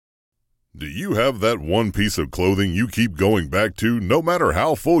Do you have that one piece of clothing you keep going back to no matter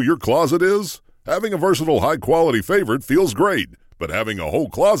how full your closet is? Having a versatile, high-quality favorite feels great, but having a whole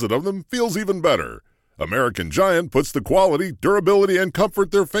closet of them feels even better. American Giant puts the quality, durability, and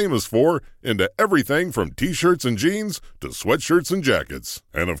comfort they're famous for into everything from t-shirts and jeans to sweatshirts and jackets.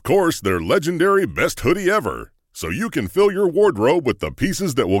 And of course, their legendary best hoodie ever. So you can fill your wardrobe with the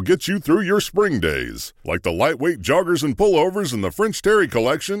pieces that will get you through your spring days, like the lightweight joggers and pullovers in the French Terry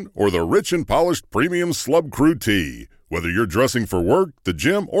collection or the rich and polished premium Slub Crew tee. Whether you're dressing for work, the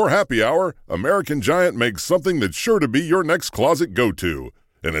gym, or happy hour, American Giant makes something that's sure to be your next closet go-to.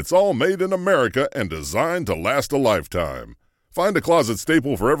 And it's all made in America and designed to last a lifetime. Find a closet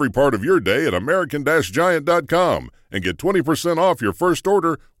staple for every part of your day at American-Giant.com and get 20% off your first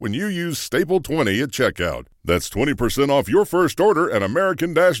order when you use Staple20 at checkout. That's 20% off your first order at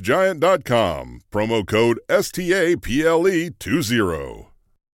American-Giant.com. Promo code STAPLE20.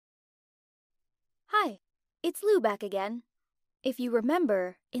 Hi, it's Lou back again. If you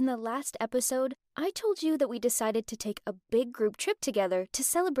remember, in the last episode, I told you that we decided to take a big group trip together to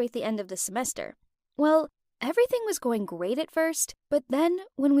celebrate the end of the semester. Well, everything was going great at first, but then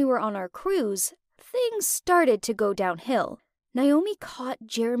when we were on our cruise, things started to go downhill. Naomi caught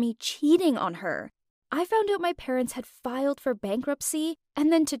Jeremy cheating on her. I found out my parents had filed for bankruptcy,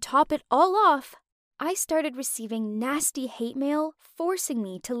 and then to top it all off, I started receiving nasty hate mail forcing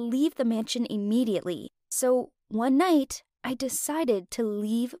me to leave the mansion immediately. So one night, I decided to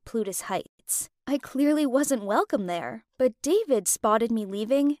leave Plutus Heights. I clearly wasn't welcome there, but David spotted me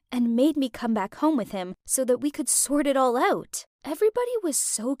leaving and made me come back home with him so that we could sort it all out. Everybody was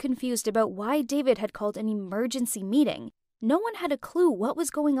so confused about why David had called an emergency meeting. No one had a clue what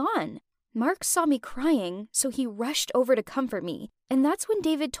was going on. Mark saw me crying, so he rushed over to comfort me, and that's when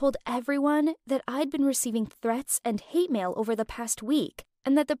David told everyone that I'd been receiving threats and hate mail over the past week,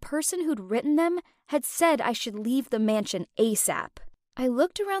 and that the person who'd written them had said I should leave the mansion ASAP. I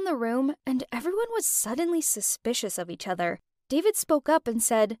looked around the room, and everyone was suddenly suspicious of each other. David spoke up and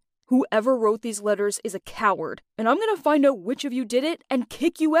said, "Whoever wrote these letters is a coward, and I'm going to find out which of you did it and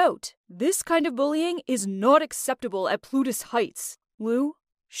kick you out. This kind of bullying is not acceptable at Plutus Heights. Lou,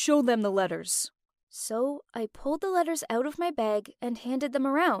 show them the letters." So I pulled the letters out of my bag and handed them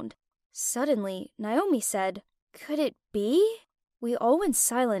around. Suddenly, Naomi said, "Could it be?" We all went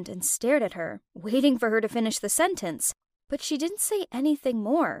silent and stared at her, waiting for her to finish the sentence, but she didn't say anything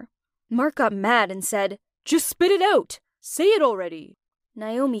more. Mark got mad and said, "Just spit it out! Say it already!"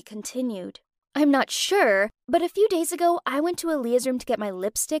 Naomi continued, "I'm not sure, but a few days ago I went to Aaliyah's room to get my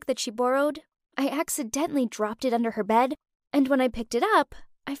lipstick that she borrowed. I accidentally dropped it under her bed, and when I picked it up,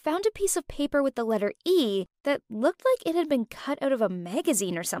 I found a piece of paper with the letter E that looked like it had been cut out of a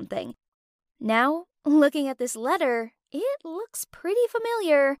magazine or something. Now, looking at this letter, it looks pretty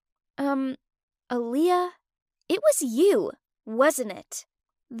familiar. Aaliyah, it was you, wasn't it?"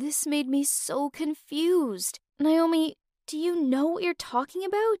 This made me so confused. "Naomi, do you know what you're talking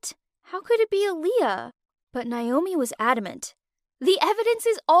about? How could it be Aaliyah?" But Naomi was adamant. "The evidence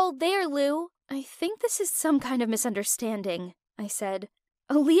is all there, Lou." "I think this is some kind of misunderstanding," I said.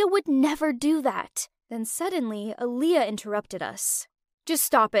 "Aaliyah would never do that." Then suddenly, Aaliyah interrupted us. "Just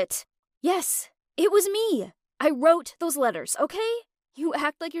stop it. Yes, it was me. I wrote those letters, okay? You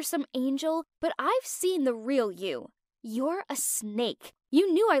act like you're some angel, but I've seen the real you. You're a snake.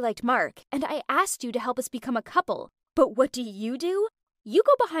 You knew I liked Mark, and I asked you to help us become a couple. But what do? You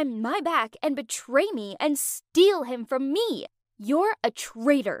go behind my back and betray me and steal him from me. You're a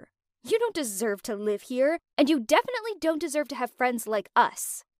traitor. You don't deserve to live here, and you definitely don't deserve to have friends like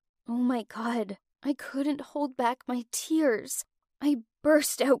us." Oh my God, I couldn't hold back my tears. I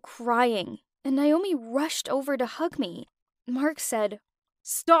burst out crying, and Naomi rushed over to hug me. Mark said,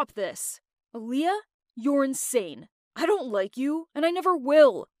 "Stop this. Aaliyah, you're insane. I don't like you, and I never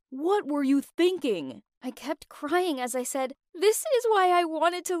will. What were you thinking?" I kept crying as I said, "This is why I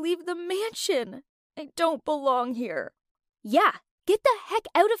wanted to leave the mansion. I don't belong here." "Yeah, get the heck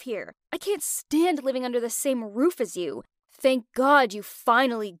out of here. I can't stand living under the same roof as you. Thank God you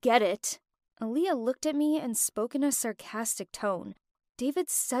finally get it." Aaliyah looked at me and spoke in a sarcastic tone.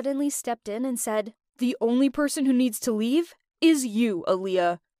 David suddenly stepped in and said, "The only person who needs to leave is you,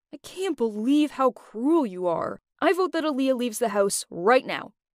 Aaliyah. I can't believe how cruel you are. I vote that Aaliyah leaves the house right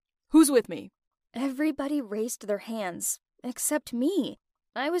now. Who's with me?" Everybody raised their hands, except me.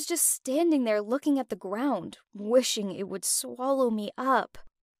 I was just standing there looking at the ground, wishing it would swallow me up.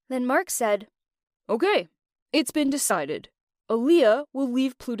 Then Mark said, "Okay, it's been decided. Aaliyah will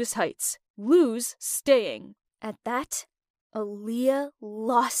leave Plutus Heights. Lou's staying." At that, Aaliyah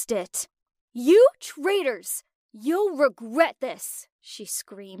lost it. "You traitors! You'll regret this," she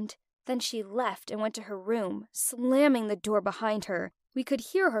screamed. Then she left and went to her room, slamming the door behind her. We could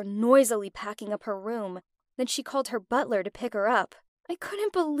hear her noisily packing up her room. Then she called her butler to pick her up. I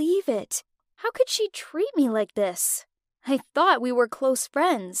couldn't believe it. How could she treat me like this? I thought we were close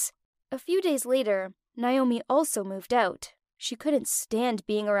friends. A few days later, Naomi also moved out. She couldn't stand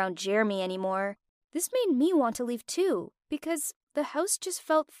being around Jeremy anymore. This made me want to leave too, because the house just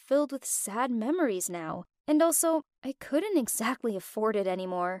felt filled with sad memories now. And also, I couldn't exactly afford it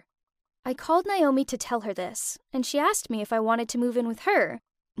anymore. I called Naomi to tell her this, and she asked me if I wanted to move in with her.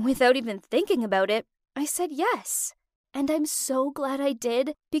 Without even thinking about it, I said yes. And I'm so glad I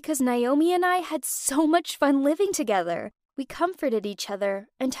did, because Naomi and I had so much fun living together. We comforted each other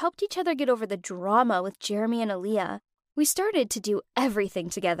and helped each other get over the drama with Jeremy and Aaliyah. We started to do everything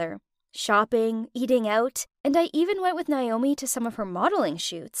together. Shopping, eating out, and I even went with Naomi to some of her modeling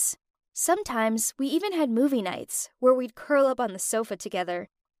shoots. Sometimes we even had movie nights where we'd curl up on the sofa together.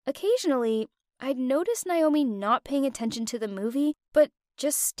 Occasionally, I'd notice Naomi not paying attention to the movie, but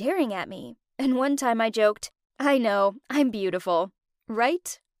just staring at me. And one time I joked, "I know, I'm beautiful."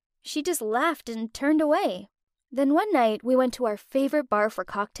 Right? She just laughed and turned away. Then one night, we went to our favorite bar for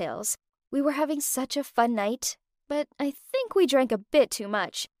cocktails. We were having such a fun night, but I think we drank a bit too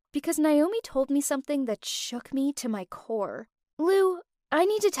much, because Naomi told me something that shook me to my core. "Lou, I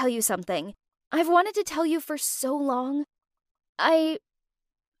need to tell you something. I've wanted to tell you for so long. I'm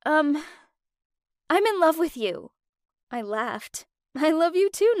in love with you." I laughed. "I love you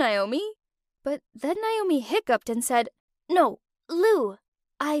too, Naomi." But then Naomi hiccuped and said, "No, Lou,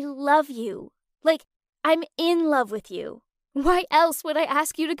 I love you. Like, I'm in love with you. Why else would I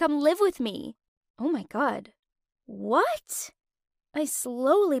ask you to come live with me?" Oh my God. What? I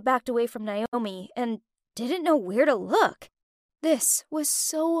slowly backed away from Naomi and didn't know where to look. This was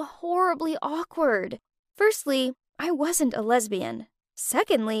so horribly awkward. Firstly, I wasn't a lesbian.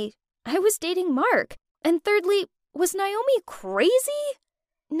 Secondly, I was dating Mark. And thirdly, was Naomi crazy?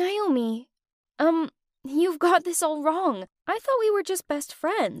 "Naomi, you've got this all wrong. I thought we were just best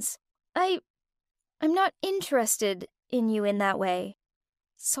friends. I'm not interested in you in that way.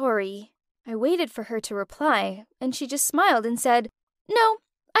 Sorry." I waited for her to reply, and she just smiled and said, "No,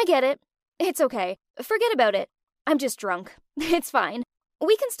 I get it. It's okay. Forget about it. I'm just drunk. It's fine.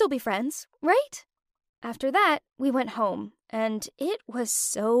 We can still be friends, right?" After that, we went home, and it was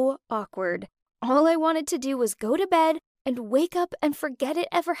so awkward. All I wanted to do was go to bed and wake up and forget it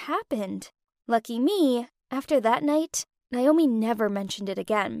ever happened. Lucky me, after that night, Naomi never mentioned it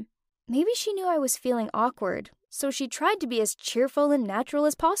again. Maybe she knew I was feeling awkward, so she tried to be as cheerful and natural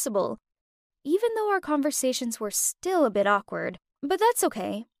as possible. Even though our conversations were still a bit awkward, but that's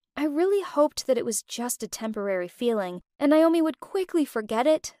okay. I really hoped that it was just a temporary feeling, and Naomi would quickly forget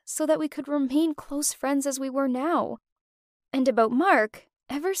it so that we could remain close friends as we were now. And about Mark,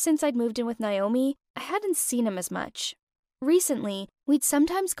 ever since I'd moved in with Naomi, I hadn't seen him as much. Recently, we'd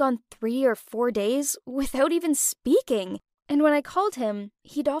sometimes gone 3 or 4 days without even speaking, and when I called him,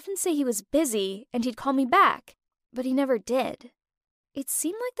 he'd often say he was busy and he'd call me back, but he never did. It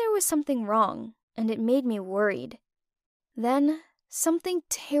seemed like there was something wrong, and it made me worried. Then, something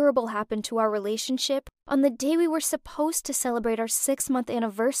terrible happened to our relationship on the day we were supposed to celebrate our 6-month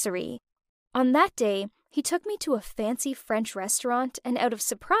anniversary. On that day, he took me to a fancy French restaurant, and out of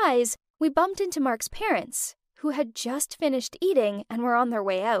surprise, we bumped into Mark's parents, who had just finished eating and were on their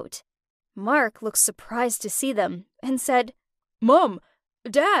way out. Mark looked surprised to see them and said, "Mom,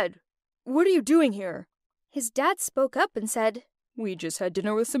 Dad, what are you doing here?" His dad spoke up and said, "We just had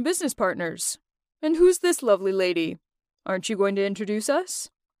dinner with some business partners. And who's this lovely lady? Aren't you going to introduce us?"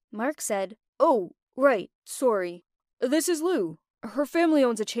 Mark said, "Oh, right, sorry. This is Lou. Her family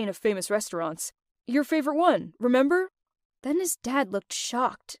owns a chain of famous restaurants. Your favorite one, remember?" Then his dad looked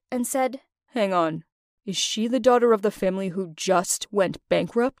shocked and said, "Hang on. Is she the daughter of the family who just went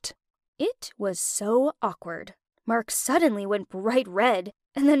bankrupt?" It was so awkward. Mark suddenly went bright red,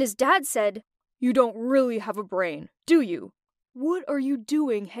 and then his dad said, "You don't really have a brain, do you? What are you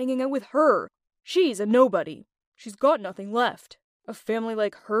doing hanging out with her? She's a nobody. She's got nothing left. A family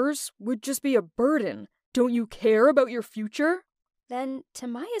like hers would just be a burden. Don't you care about your future?" Then, to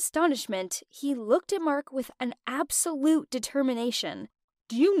my astonishment, he looked at Mark with an absolute determination.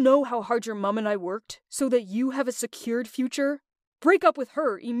 "Do you know how hard your mom and I worked so that you have a secured future? Break up with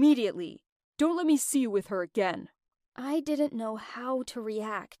her immediately. Don't let me see you with her again." I didn't know how to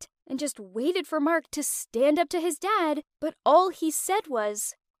react and just waited for Mark to stand up to his dad, but all he said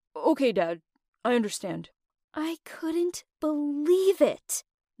was, "Okay, Dad, I understand." I couldn't believe it.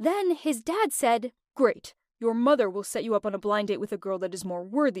 Then his dad said, "Great. Your mother will set you up on a blind date with a girl that is more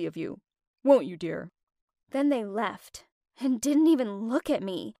worthy of you. Won't you, dear?" Then they left and didn't even look at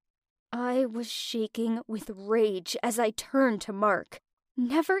me. I was shaking with rage as I turned to Mark.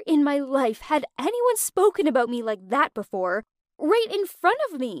 Never in my life had anyone spoken about me like that before, right in front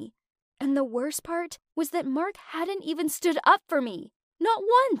of me. And the worst part was that Mark hadn't even stood up for me. Not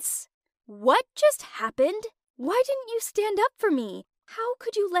once. What just happened? Why didn't you stand up for me? How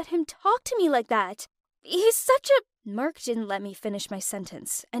could you let him talk to me like that? He's such a... Mark didn't let me finish my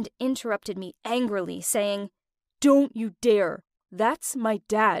sentence and interrupted me angrily, saying, "Don't you dare. That's my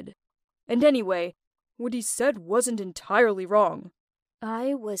dad. And anyway, what he said wasn't entirely wrong."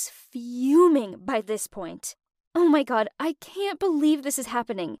 I was fuming by this point. Oh my God, I can't believe this is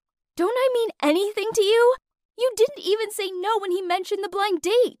happening. Don't I mean anything to you? You didn't even say no when he mentioned the blind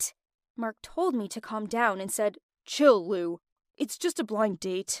date. Mark told me to calm down and said, "Chill, Lou. It's just a blind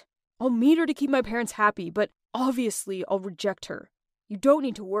date. I'll meet her to keep my parents happy, but obviously I'll reject her. You don't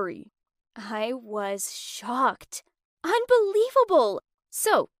need to worry." I was shocked. Unbelievable!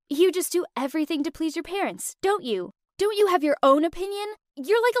 So, you just do everything to please your parents, don't you? Don't you have your own opinion?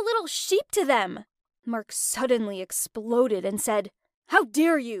 You're like a little sheep to them. Mark suddenly exploded and said, "How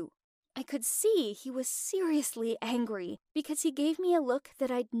dare you!" I could see he was seriously angry because he gave me a look that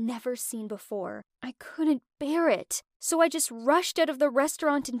I'd never seen before. I couldn't bear it, so I just rushed out of the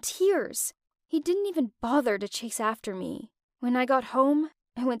restaurant in tears. He didn't even bother to chase after me. When I got home,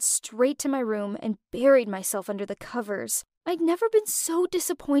 I went straight to my room and buried myself under the covers. I'd never been so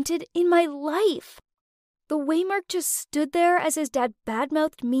disappointed in my life. The way Mark just stood there as his dad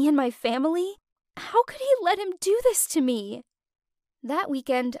badmouthed me and my family? How could he let him do this to me? That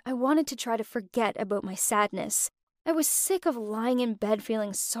weekend, I wanted to try to forget about my sadness. I was sick of lying in bed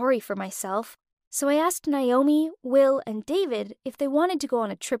feeling sorry for myself, so I asked Naomi, Will, and David if they wanted to go on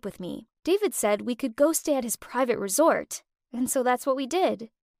a trip with me. David said we could go stay at his private resort, and so that's what we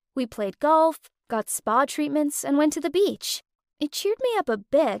did. We played golf, got spa treatments, and went to the beach. It cheered me up a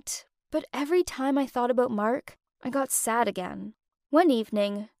bit, but every time I thought about Mark, I got sad again. One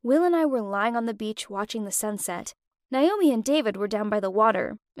evening, Will and I were lying on the beach watching the sunset. Naomi and David were down by the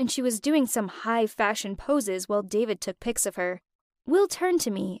water, and she was doing some high-fashion poses while David took pics of her. Will turned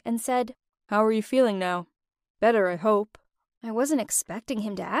to me and said, "How are you feeling now? Better, I hope." I wasn't expecting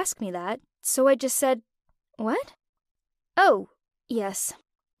him to ask me that, so I just said, "What?" "Oh, yes.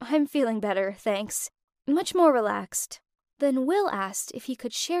 I'm feeling better, thanks. Much more relaxed." Then Will asked if he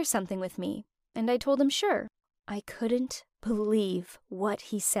could share something with me, and I told him sure. I couldn't believe what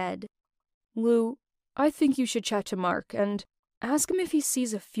he said. "Lou, I think you should chat to Mark and ask him if he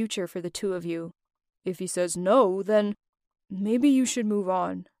sees a future for the two of you. If he says no, then maybe you should move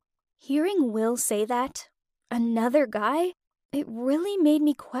on." Hearing Will say that, another guy, it really made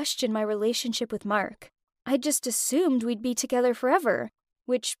me question my relationship with Mark. I just assumed we'd be together forever,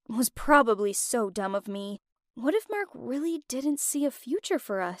 which was probably so dumb of me. What if Mark really didn't see a future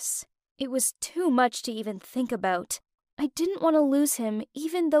for us? It was too much to even think about. I didn't want to lose him,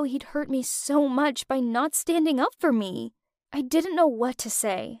 even though he'd hurt me so much by not standing up for me. I didn't know what to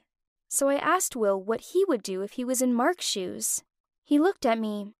say. So I asked Will what he would do if he was in Mark's shoes. He looked at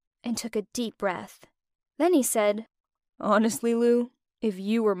me and took a deep breath. Then he said, "Honestly, Lou, if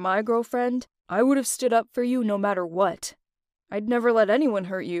you were my girlfriend, I would have stood up for you no matter what. I'd never let anyone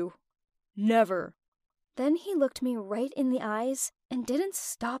hurt you. Never." Then he looked me right in the eyes and didn't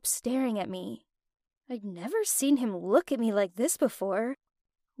stop staring at me. I'd never seen him look at me like this before.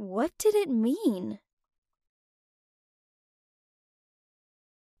 What did it mean?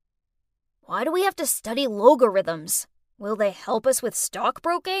 Why do we have to study logarithms? Will they help us with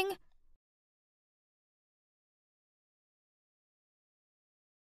stockbroking?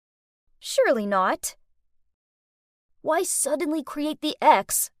 Surely not. Why suddenly create the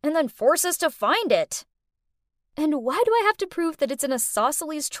x and then force us to find it? And why do I have to prove that it's an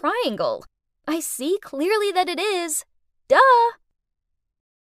isosceles triangle? I see clearly that it is. Duh!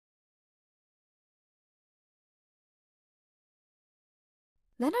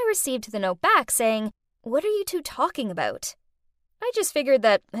 Then I received the note back saying, "What are you two talking about?" I just figured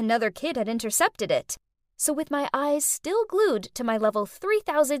that another kid had intercepted it. So with my eyes still glued to my level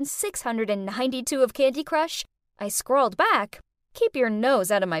 3692 of Candy Crush, I scrawled back, "Keep your nose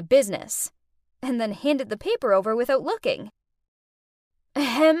out of my business," and then handed the paper over without looking.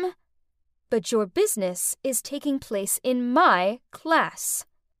 Ahem. But your business is taking place in my class.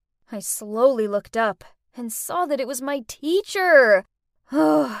 I slowly looked up and saw that it was my teacher.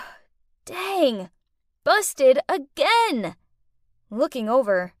 Oh, dang. Busted again. Looking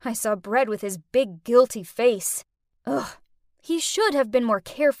over, I saw Brett with his big guilty face. Ugh, he should have been more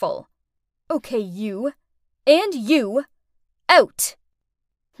careful. Okay, you. And you. Out.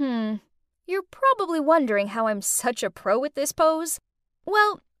 You're probably wondering how I'm such a pro at this pose.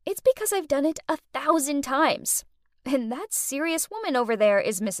 Well, It's because I've done it 1,000 times. And that serious woman over there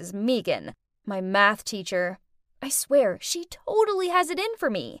is Mrs. Megan, my math teacher. I swear, she totally has it in for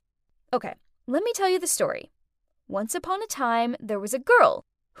me. Okay, let me tell you the story. Once upon a time, there was a girl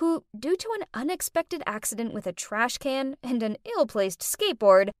who, due to an unexpected accident with a trash can and an ill-placed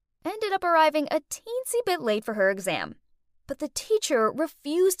skateboard, ended up arriving a teensy bit late for her exam. But the teacher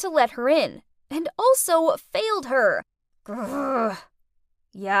refused to let her in, and also failed her. Grrr.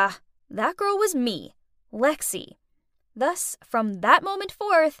 Yeah, that girl was me, Lexi. Thus, from that moment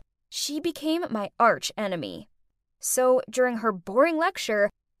forth, she became my arch enemy. So, during her boring lecture,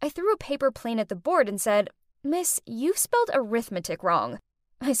 I threw a paper plane at the board and said, "Miss, you've spelled arithmetic wrong.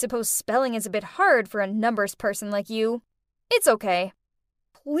 I suppose spelling is a bit hard for a numbers person like you. It's okay."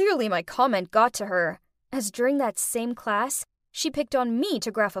 Clearly my comment got to her, as during that same class, she picked on me to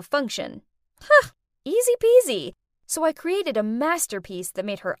graph a function. Easy peasy. So I created a masterpiece that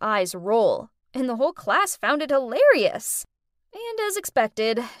made her eyes roll, and the whole class found it hilarious. And as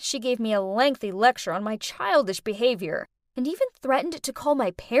expected, she gave me a lengthy lecture on my childish behavior, and even threatened to call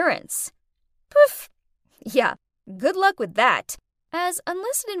my parents. Poof! Yeah, good luck with that, as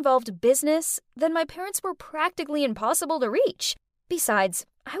unless it involved business, then my parents were practically impossible to reach. Besides,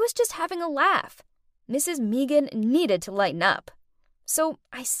 I was just having a laugh. Mrs. Megan needed to lighten up. So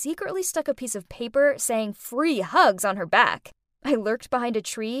I secretly stuck a piece of paper saying "free hugs" on her back. I lurked behind a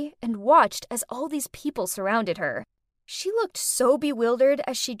tree and watched as all these people surrounded her. She looked so bewildered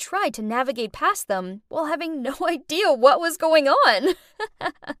as she tried to navigate past them while having no idea what was going on.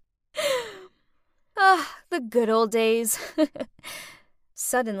 The good old days.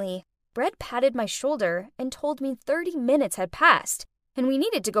 Suddenly, Brett patted my shoulder and told me 30 minutes had passed and we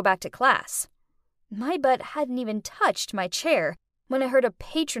needed to go back to class. My butt hadn't even touched my chair when I heard a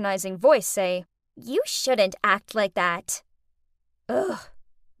patronizing voice say, "You shouldn't act like that." Ugh,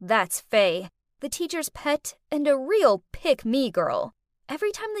 that's Faye, the teacher's pet and a real pick-me girl.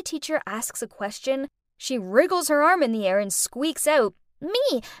 Every time the teacher asks a question, she wriggles her arm in the air and squeaks out,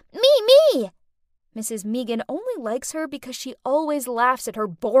 "Me! Me! Mrs. Megan only likes her because she always laughs at her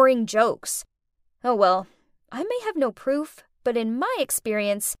boring jokes. Oh well, I may have no proof, but in my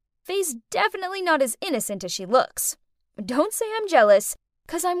experience, Faye's definitely not as innocent as she looks. Don't say I'm jealous,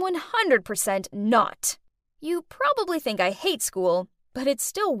 'cause I'm 100% not. You probably think I hate school, but it's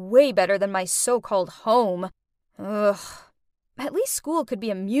still way better than my so-called home. Ugh. At least school could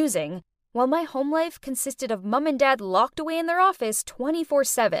be amusing, while my home life consisted of Mom and Dad locked away in their office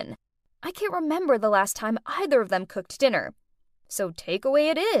 24/7. I can't remember the last time either of them cooked dinner. So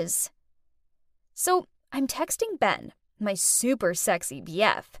takeaway it is. So I'm texting Ben, my super sexy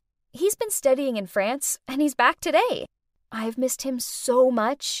BF. He's been studying in France, and he's back today. I've missed him so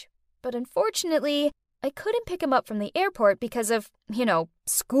much, but unfortunately, I couldn't pick him up from the airport because of,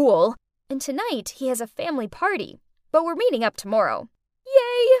 school. And tonight, he has a family party, but we're meeting up tomorrow.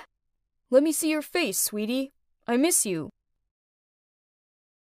 Yay! Let me see your face, sweetie. I miss you.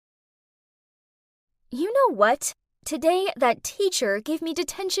 You know what? Today, that teacher gave me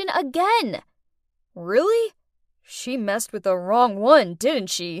detention again. Really? She messed with the wrong one, didn't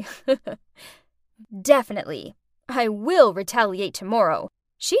she? Definitely. I will retaliate tomorrow.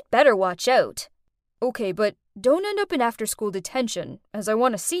 She'd better watch out. Okay, but don't end up in after-school detention, as I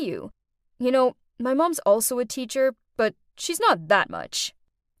want to see you. My mom's also a teacher, but she's not that much.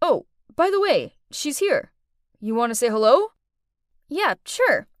 Oh, by the way, she's here. You want to say hello? Yeah,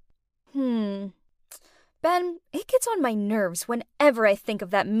 sure. Ben, it gets on my nerves whenever I think of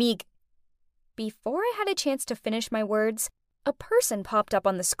that Before I had a chance to finish my words, a person popped up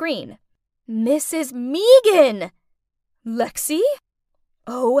on the screen. Mrs. Megan! Lexi?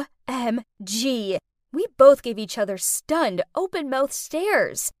 OMG! We both gave each other stunned, open-mouthed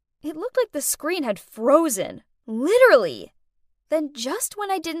stares. It looked like the screen had frozen. Literally. Then just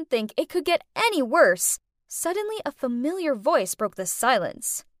when I didn't think it could get any worse, suddenly a familiar voice broke the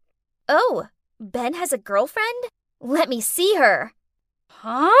silence. Oh, Ben has a girlfriend? Let me see her.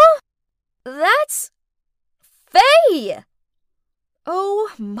 Huh? That's Faye!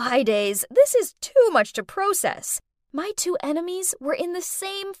 Oh, my days. This is too much to process. My two enemies were in the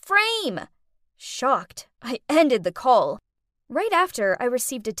same frame. Shocked, I ended the call. Right after, I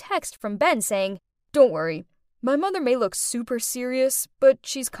received a text from Ben saying, "Don't worry, my mother may look super serious, but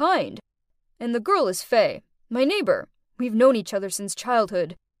she's kind. And the girl is Faye, my neighbor. We've known each other since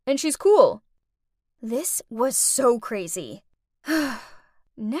childhood, and she's cool." This was so crazy.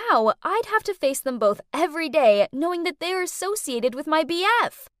 Now I'd have to face them both every day, knowing that they are associated with my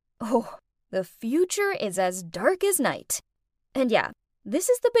BF. Oh, the future is as dark as night. And yeah, this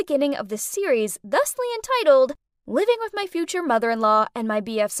is the beginning of the series thusly entitled living with my future mother-in-law and my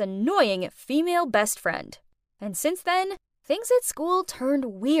BF's annoying female best friend. And since then, things at school turned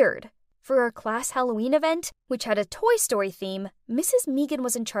weird. For our class Halloween event, which had a Toy Story theme, Mrs. Megan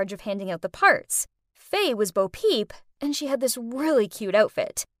was in charge of handing out the parts. Faye was Bo Peep, and she had this really cute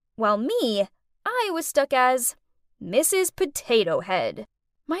outfit. While me, I was stuck as Mrs. Potato Head.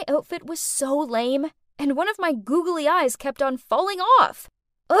 My outfit was so lame, and one of my googly eyes kept on falling off.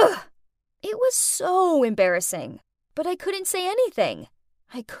 Ugh! It was so embarrassing, but I couldn't say anything.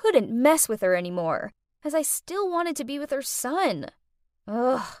 I couldn't mess with her anymore, as I still wanted to be with her son.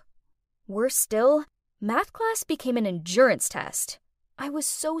 Ugh. Worse still, math class became an endurance test. I was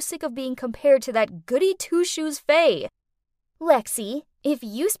so sick of being compared to that goody two-shoes Faye. Lexi, if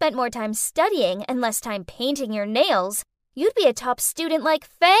you spent more time studying and less time painting your nails, you'd be a top student like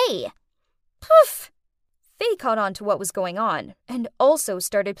Faye. Poof! Faye caught on to what was going on and also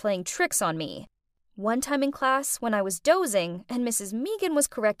started playing tricks on me. One time in class, when I was dozing and Mrs. Megan was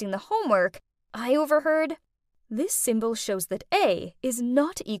correcting the homework, I overheard, "This symbol shows that A is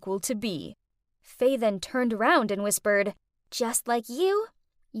not equal to B." Faye then turned around and whispered, "Just like you,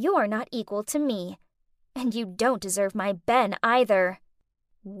 you're not equal to me. And you don't deserve my Ben either."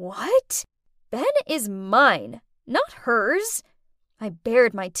 What? Ben is mine, not hers. I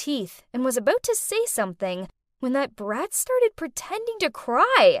bared my teeth and was about to say something when that brat started pretending to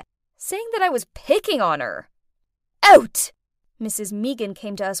cry, saying that I was picking on her. Out! Mrs. Megan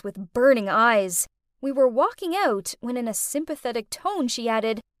came to us with burning eyes. We were walking out when in a sympathetic tone she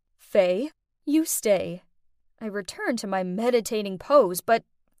added, "Faye, you stay." I returned to my meditating pose, but,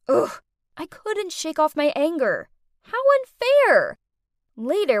 I couldn't shake off my anger. How unfair!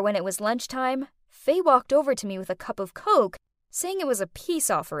 Later, when it was lunchtime, Faye walked over to me with a cup of Coke, saying it was a peace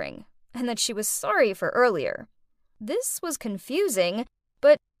offering, and that she was sorry for earlier. This was confusing,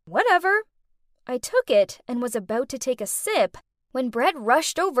 but whatever. I took it and was about to take a sip when Brett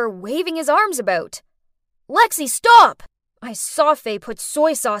rushed over waving his arms about. "Lexi, stop!" I saw Faye put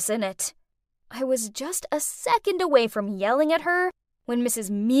soy sauce in it. I was just a second away from yelling at her when Mrs.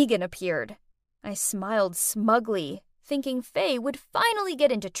 Megan appeared. I smiled smugly, thinking Faye would finally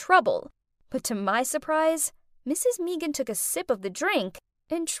get into trouble. But to my surprise, Mrs. Megan took a sip of the drink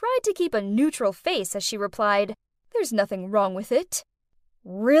and tried to keep a neutral face as she replied, "There's nothing wrong with it."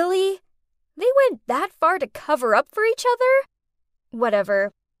 Really? They went that far to cover up for each other?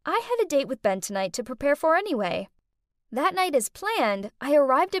 Whatever. I had a date with Ben tonight to prepare for anyway. That night as planned, I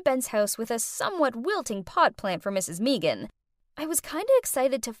arrived at Ben's house with a somewhat wilting pot plant for Mrs. Megan. I was kinda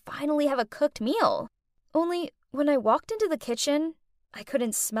excited to finally have a cooked meal. Only, when I walked into the kitchen, I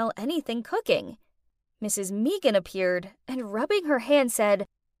couldn't smell anything cooking. Mrs. Megan appeared and rubbing her hand said,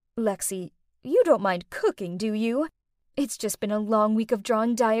 "Lexi, you don't mind cooking, do you? It's just been a long week of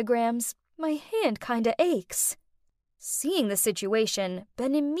drawing diagrams. My hand kinda aches." Seeing the situation,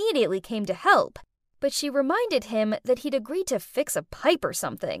 Ben immediately came to help, but she reminded him that he'd agreed to fix a pipe or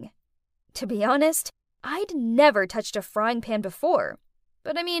something. To be honest, I'd never touched a frying pan before.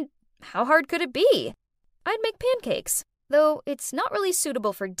 But I mean, how hard could it be? I'd make pancakes, though it's not really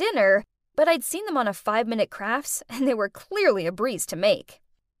suitable for dinner, but I'd seen them on a 5-minute crafts and they were clearly a breeze to make.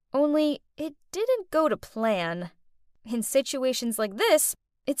 Only, it didn't go to plan. In situations like this,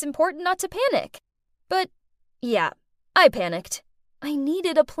 it's important not to panic. But, yeah, I panicked. I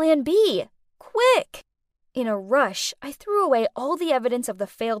needed a plan B. Quick! In a rush, I threw away all the evidence of the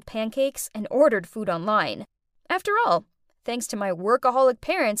failed pancakes and ordered food online. After all, thanks to my workaholic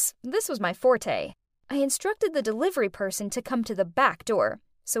parents, this was my forte. I instructed the delivery person to come to the back door,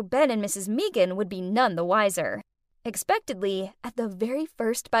 so Ben and Mrs. Megan would be none the wiser. Expectedly, at the very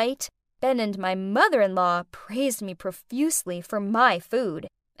first bite, Ben and my mother-in-law praised me profusely for my food,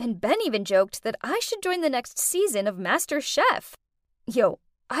 and Ben even joked that I should join the next season of Master Chef. Yo,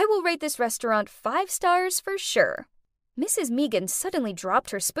 I will rate this restaurant 5 stars for sure. Mrs. Megan suddenly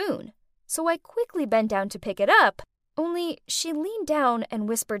dropped her spoon, so I quickly bent down to pick it up, only she leaned down and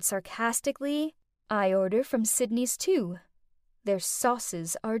whispered sarcastically, "I order from Sydney's too. Their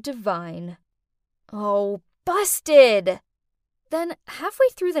sauces are divine." Oh, busted! Then, halfway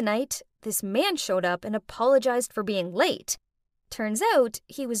through the night, this man showed up and apologized for being late. Turns out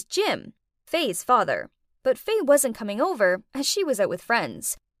he was Jim, Faye's father, but Faye wasn't coming over as she was out with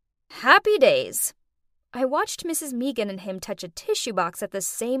friends. Happy days! I watched Mrs. Megan and him touch a tissue box at the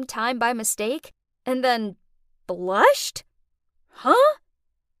same time by mistake, and then blushed? Huh?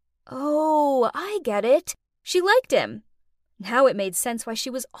 Oh, I get it. She liked him. Now it made sense why she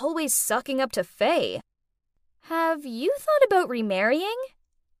was always sucking up to Faye. "Have you thought about remarrying?"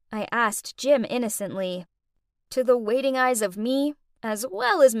 I asked Jim innocently. To the waiting eyes of me, as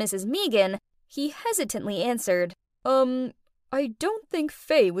well as Mrs. Megan, He hesitantly answered, I don't think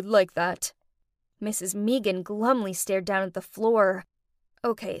Faye would like that. Mrs. Megan glumly stared down at the floor.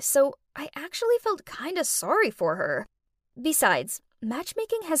 Okay, so I actually felt kinda sorry for her. Besides,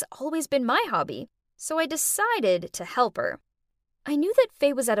 matchmaking has always been my hobby, so I decided to help her. I knew that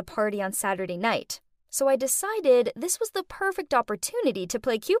Faye was at a party on Saturday night, so I decided this was the perfect opportunity to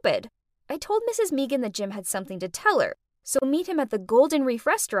play Cupid. I told Mrs. Megan that Jim had something to tell her, so meet him at the Golden Reef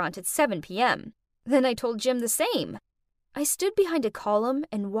restaurant at 7 p.m. Then I told Jim the same. I stood behind a column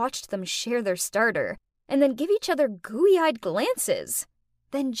and watched them share their starter, and then give each other gooey-eyed glances.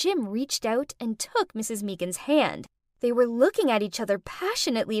 Then Jim reached out and took Mrs. Megan's hand. They were looking at each other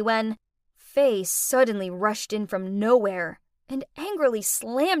passionately when Faye suddenly rushed in from nowhere and angrily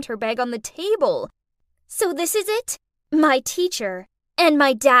slammed her bag on the table. So this is it? My teacher? And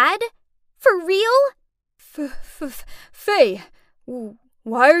my dad? For real? Faye,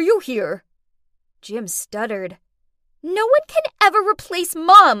 why are you here? Jim stuttered. No one can ever replace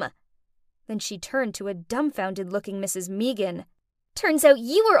Mom! Then she turned to a dumbfounded-looking Mrs. Megan. Turns out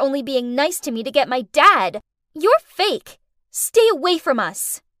you were only being nice to me to get my dad. You're fake. Stay away from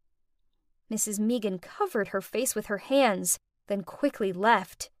us. Mrs. Megan covered her face with her hands, then quickly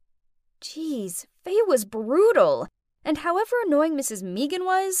left. Geez, Faye was brutal. And however annoying Mrs. Megan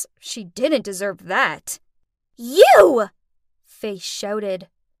was, she didn't deserve that. You! Faye shouted.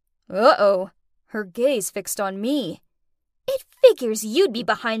 Uh-oh. Her gaze fixed on me. It figures you'd be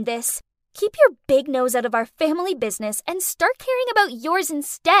behind this. Keep your big nose out of our family business and start caring about yours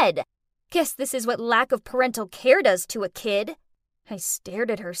instead. Guess this is what lack of parental care does to a kid. I stared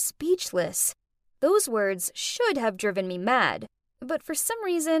at her speechless. Those words should have driven me mad, but for some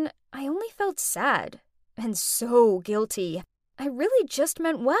reason, I only felt sad. And so guilty. I really just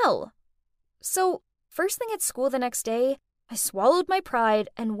meant well. So, first thing at school the next day, I swallowed my pride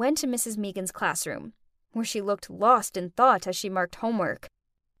and went to Mrs. Megan's classroom, where she looked lost in thought as she marked homework.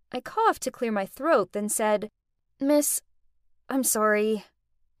 I coughed to clear my throat, then said, Miss, I'm sorry.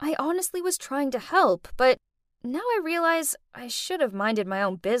 I honestly was trying to help, but now I realize I should have minded my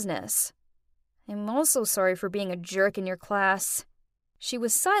own business. I'm also sorry for being a jerk in your class. She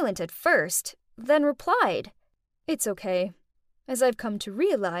was silent at first, then replied, It's okay, as I've come to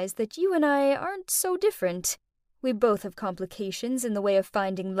realize that you and I aren't so different. We both have complications in the way of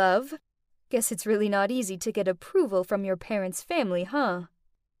finding love. Guess it's really not easy to get approval from your parents' family, huh?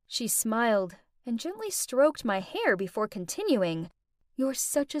 She smiled and gently stroked my hair before continuing. You're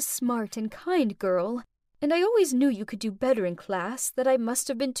such a smart and kind girl, and I always knew you could do better in class, that I must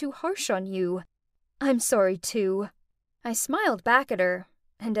have been too harsh on you. I'm sorry, too. I smiled back at her,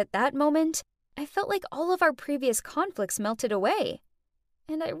 and at that moment, I felt like all of our previous conflicts melted away.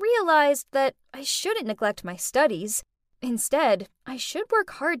 And I realized that I shouldn't neglect my studies. Instead, I should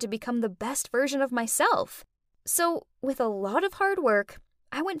work hard to become the best version of myself. So, with a lot of hard work,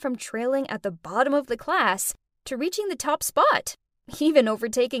 I went from trailing at the bottom of the class to reaching the top spot, even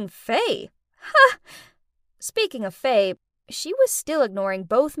overtaking Faye. Ha! Speaking of Faye, she was still ignoring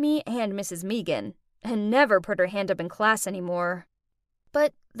both me and Mrs. Megan, and never put her hand up in class anymore.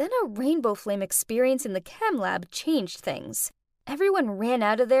 But then a rainbow flame experience in the chem lab changed things. Everyone ran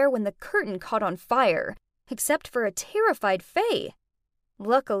out of there when the curtain caught on fire, except for a terrified Faye.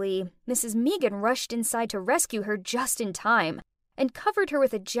 Luckily, Mrs. Megan rushed inside to rescue her just in time, and covered her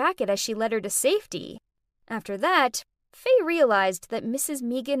with a jacket as she led her to safety. After that, Faye realized that Mrs.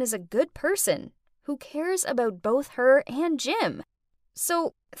 Megan is a good person who cares about both her and Jim.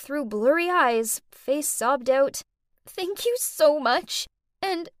 So, through blurry eyes, Faye sobbed out, Thank you so much,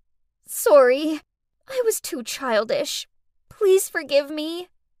 and sorry, I was too childish. Please forgive me.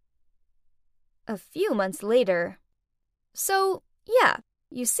 A few months later. So, yeah,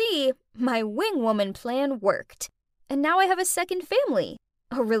 you see, my wing woman plan worked. And now I have a second family,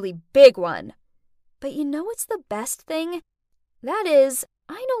 a really big one. But you know what's the best thing? That is,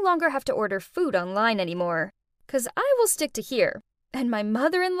 I no longer have to order food online anymore, 'cause I will stick to here, and my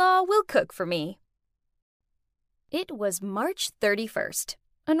mother-in-law will cook for me. It was March 31st.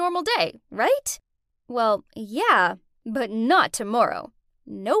 A normal day, right? Well, yeah, but not tomorrow.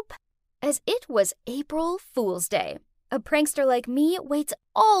 Nope, as it was April Fool's Day. A prankster like me waits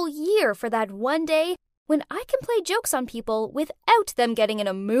all year for that one day when I can play jokes on people without them getting in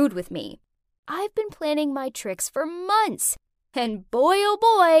a mood with me. I've been planning my tricks for months, and boy oh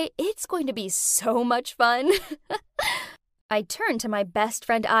boy, it's going to be so much fun. I turned to my best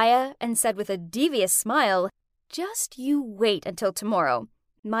friend Aya and said with a devious smile, Just you wait until tomorrow.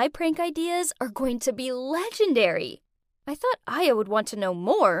 My prank ideas are going to be legendary. I thought Aya would want to know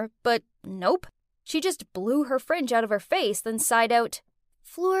more, but nope. She just blew her fringe out of her face, then sighed out,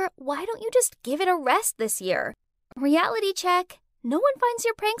 Fleur, why don't you just give it a rest this year? Reality check. No one finds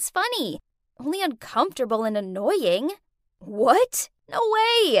your pranks funny. Only uncomfortable and annoying. What? No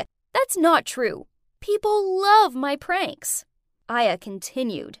way! That's not true. People love my pranks. Aya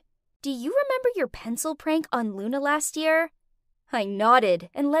continued. Do you remember your pencil prank on Luna last year? I nodded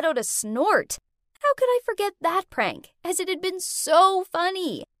and let out a snort. How could I forget that prank, as it had been so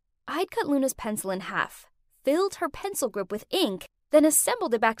funny? I'd cut Luna's pencil in half, filled her pencil grip with ink, then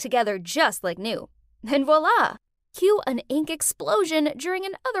assembled it back together just like new. And voila! Cue an ink explosion during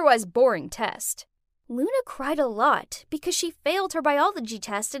an otherwise boring test. Luna cried a lot because she failed her biology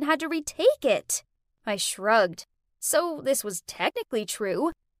test and had to retake it. I shrugged. So this was technically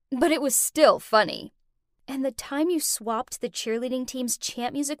true, but it was still funny. And the time you swapped the cheerleading team's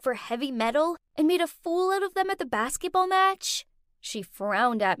chant music for heavy metal and made a fool out of them at the basketball match? She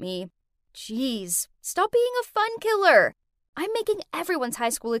frowned at me. Jeez, stop being a fun killer. I'm making everyone's high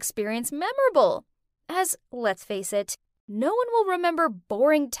school experience memorable. As, let's face it, no one will remember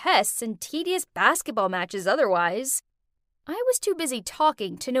boring tests and tedious basketball matches otherwise. I was too busy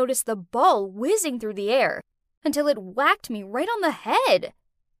talking to notice the ball whizzing through the air until it whacked me right on the head.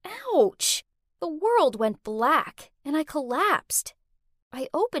 Ouch! The world went black, and I collapsed. I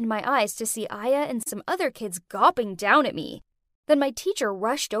opened my eyes to see Aya and some other kids gawping down at me. Then my teacher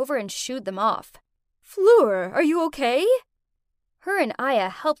rushed over and shooed them off. Fleur, are you okay? Her and Aya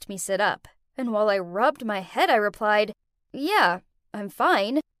helped me sit up, and while I rubbed my head, I replied, Yeah, I'm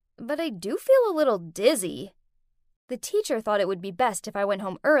fine, but I do feel a little dizzy. The teacher thought it would be best if I went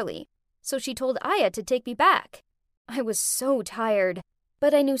home early, so she told Aya to take me back. I was so tired,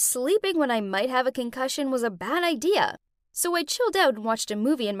 but I knew sleeping when I might have a concussion was a bad idea, so I chilled out and watched a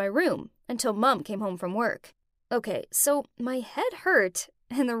movie in my room until Mom came home from work. Okay, so my head hurt,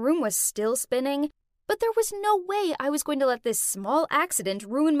 and the room was still spinning, but there was no way I was going to let this small accident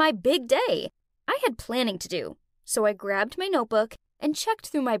ruin my big day. I had planning to do, so I grabbed my notebook and checked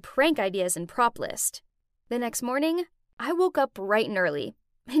through my prank ideas and prop list. The next morning, I woke up bright and early,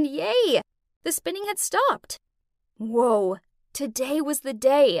 and yay! The spinning had stopped. Whoa, today was the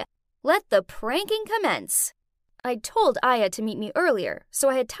day. Let the pranking commence. I told Aya to meet me earlier, so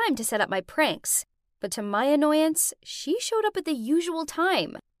I had time to set up my pranks. But to my annoyance, she showed up at the usual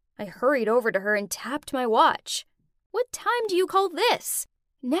time. I hurried over to her and tapped my watch. What time do you call this?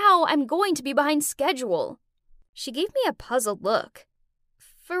 Now I'm going to be behind schedule. She gave me a puzzled look.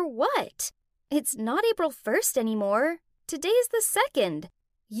 For what? It's not April 1st anymore. Today is the 2nd.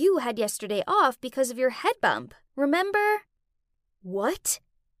 You had yesterday off because of your head bump, remember? What?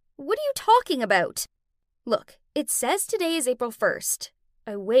 What are you talking about? Look, it says today is April 1st.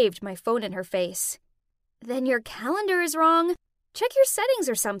 I waved my phone in her face. Then your calendar is wrong. Check your settings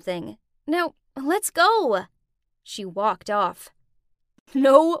or something. Now, let's go. She walked off.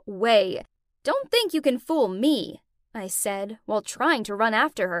 No way. Don't think you can fool me, I said while trying to run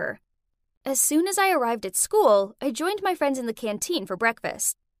after her. As soon as I arrived at school, I joined my friends in the canteen for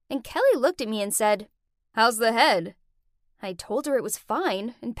breakfast, and Kelly looked at me and said, How's the head? I told her it was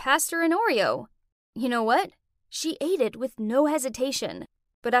fine and passed her an Oreo. You know what? She ate it with no hesitation,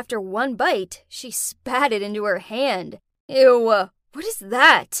 but after one bite, she spat it into her hand. Ew, what is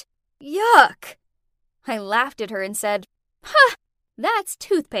that? Yuck! I laughed at her and said, Ha! That's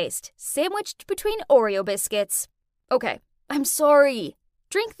toothpaste sandwiched between Oreo biscuits. Okay, I'm sorry.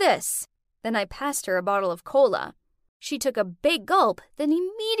 Drink this. Then I passed her a bottle of cola. She took a big gulp, then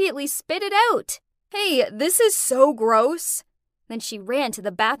immediately spit it out. Hey, this is so gross. Then she ran to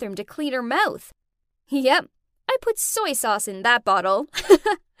the bathroom to clean her mouth. Yep, I put soy sauce in that bottle.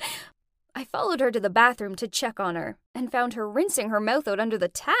 I followed her to the bathroom to check on her and found her rinsing her mouth out under the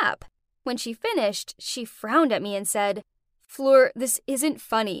tap. When she finished, she frowned at me and said, Fleur, this isn't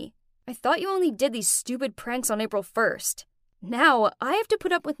funny. I thought you only did these stupid pranks on April 1st. Now I have to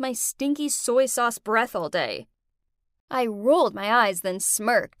put up with my stinky soy sauce breath all day. I rolled my eyes, then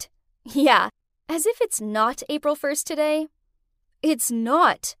smirked. Yeah, as if it's not April 1st today. It's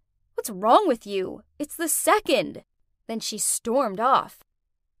not. What's wrong with you? It's the 2nd. Then she stormed off.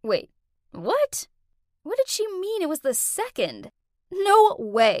 Wait, what? What did she mean it was the 2nd? No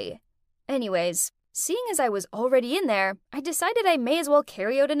way. Anyways, seeing as I was already in there, I decided I may as well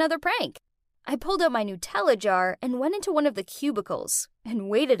carry out another prank. I pulled out my Nutella jar and went into one of the cubicles and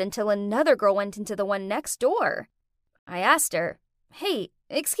waited until another girl went into the one next door. I asked her, Hey,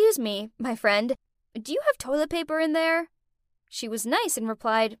 excuse me, my friend, do you have toilet paper in there? She was nice and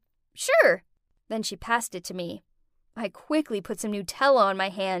replied, Sure. Then she passed it to me. I quickly put some Nutella on my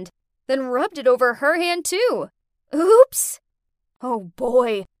hand, then rubbed it over her hand too. Oops! Oh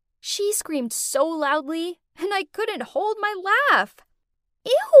boy, she screamed so loudly, and I couldn't hold my laugh.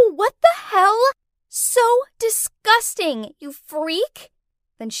 Ew, what the hell? So disgusting, you freak!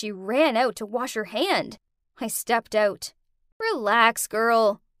 Then she ran out to wash her hand. I stepped out. Relax,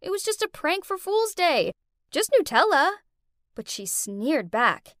 girl. It was just a prank for Fool's Day. Just Nutella. But she sneered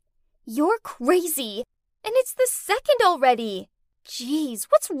back. You're crazy, and it's the second already. Jeez,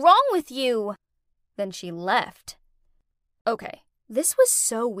 what's wrong with you? Then she left. Okay, this was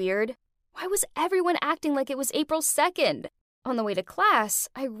so weird. Why was everyone acting like it was April 2nd? On the way to class,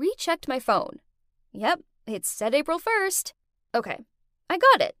 I rechecked my phone. Yep, it said April 1st. Okay, I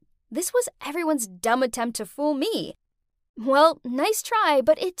got it. This was everyone's dumb attempt to fool me. Well, nice try,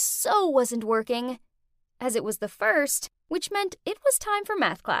 but it so wasn't working. As it was the 1st, which meant it was time for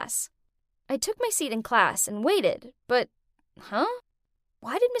math class. I took my seat in class and waited, but,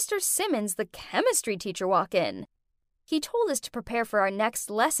 why did Mr. Simmons, the chemistry teacher, walk in? He told us to prepare for our next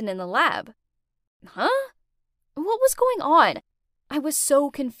lesson in the lab. What was going on? I was so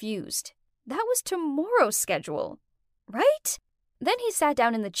confused. That was tomorrow's schedule, right? Then he sat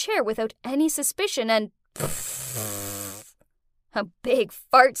down in the chair without any suspicion and a big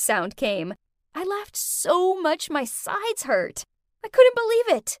fart sound came. I laughed so much my sides hurt. I couldn't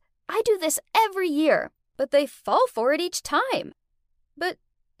believe it. I do this every year, but they fall for it each time. But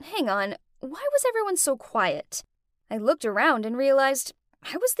hang on, why was everyone so quiet? I looked around and realized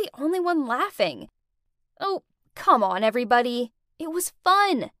I was the only one laughing. Oh, come on, everybody. It was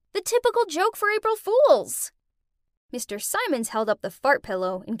fun. The typical joke for April Fools. Mr. Simons held up the fart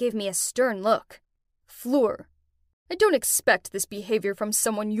pillow and gave me a stern look. Fleur, I don't expect this behavior from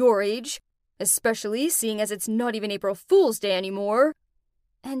someone your age, especially seeing as it's not even April Fool's Day anymore.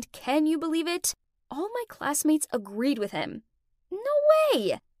 And can you believe it? All my classmates agreed with him. No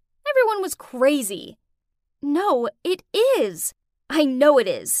way! Everyone was crazy. No, it is. I know it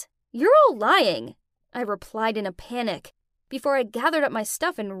is. You're all lying, I replied in a panic before I gathered up my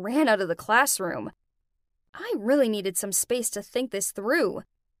stuff and ran out of the classroom. I really needed some space to think this through.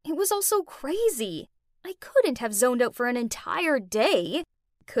 It was all so crazy. I couldn't have zoned out for an entire day.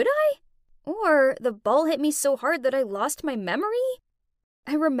 Could I? Or the ball hit me so hard that I lost my memory?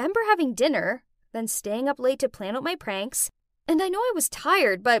 I remember having dinner, then staying up late to plan out my pranks, and I know I was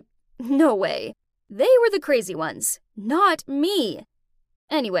tired, but no way. They were the crazy ones, not me.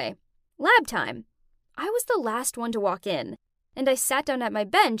 Anyway, lab time. I was the last one to walk in, and I sat down at my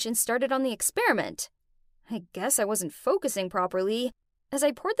bench and started on the experiment. I guess I wasn't focusing properly as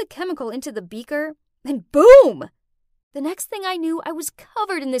I poured the chemical into the beaker, and boom! The next thing I knew, I was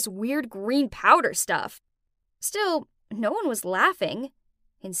covered in this weird green powder stuff. Still, no one was laughing.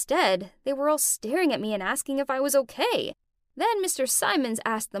 Instead, they were all staring at me and asking if I was okay. Then Mr. Simons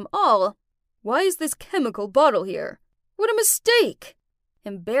asked them all, "Why is this chemical bottle here? What a mistake!"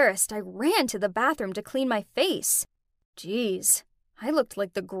 Embarrassed, I ran to the bathroom to clean my face. Geez, I looked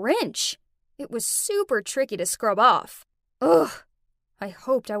like the Grinch. It was super tricky to scrub off. Ugh! I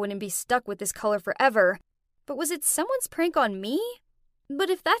hoped I wouldn't be stuck with this color forever. But was it someone's prank on me? But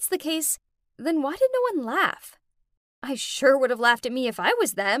if that's the case, then why did no one laugh? I sure would have laughed at me if I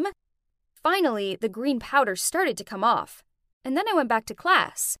was them. Finally, the green powder started to come off, and then I went back to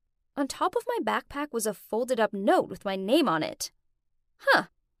class. On top of my backpack was a folded-up note with my name on it.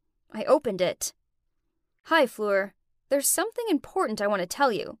 I opened it. Hi, Fleur. There's something important I want to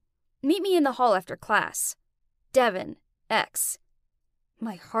tell you. Meet me in the hall after class. Devin, X.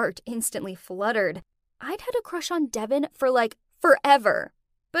 My heart instantly fluttered. I'd had a crush on Devin for, forever.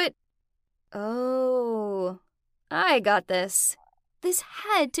 But, oh, I got this. This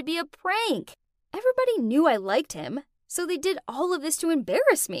had to be a prank. Everybody knew I liked him, so they did all of this to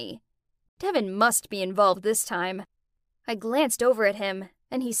embarrass me. Devin must be involved this time. I glanced over at him,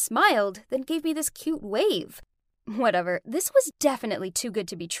 and he smiled, then gave me this cute wave. Whatever, this was definitely too good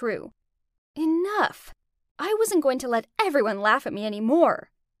to be true. Enough. I wasn't going to let everyone laugh at me anymore.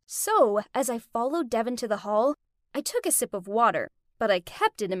 So, as I followed Devin to the hall, I took a sip of water, but I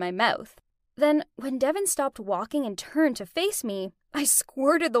kept it in my mouth. Then, when Devin stopped walking and turned to face me, I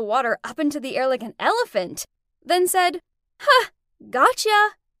squirted the water up into the air like an elephant, then said, "Ha!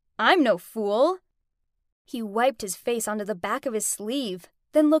 Gotcha! I'm no fool." He wiped his face onto the back of his sleeve,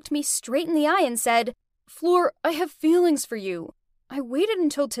 then looked me straight in the eye and said, "Fleur, I have feelings for you. I waited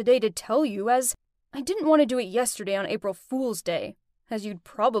until today to tell you, as I didn't want to do it yesterday on April Fool's Day, as you'd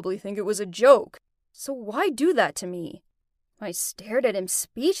probably think it was a joke. So why do that to me?" I stared at him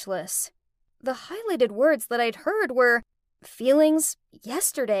speechless. The highlighted words that I'd heard were feelings,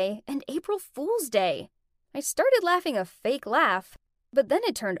 yesterday, and April Fool's Day. I started laughing a fake laugh, but then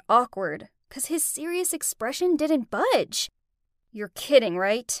it turned awkward, 'cause his serious expression didn't budge. "You're kidding,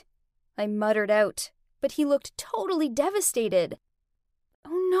 right?" I muttered out, but he looked totally devastated.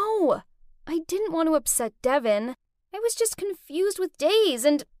 No, I didn't want to upset Devin. I was just confused with days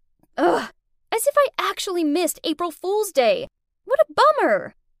and, as if I actually missed April Fool's Day. What a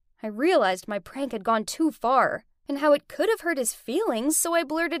bummer! I realized my prank had gone too far and how it could have hurt his feelings, so I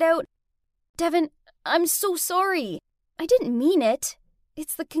blurted out, Devin, I'm so sorry. I didn't mean it.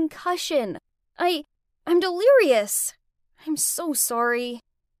 It's the concussion. I'm delirious. I'm so sorry.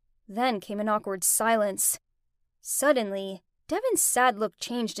 Then came an awkward silence. Suddenly, Devin's sad look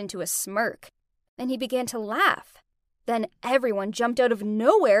changed into a smirk, and he began to laugh. Then everyone jumped out of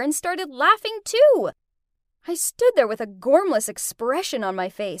nowhere and started laughing too. I stood there with a gormless expression on my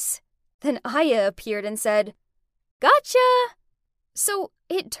face. Then Aya appeared and said, Gotcha! So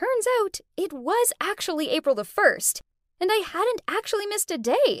it turns out it was actually April the 1st, and I hadn't actually missed a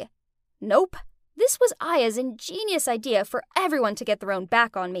day. Nope, this was Aya's ingenious idea for everyone to get their own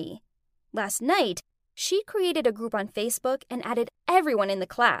back on me. Last night, she created a group on Facebook and added everyone in the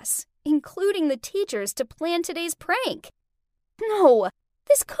class, including the teachers, to plan today's prank. No,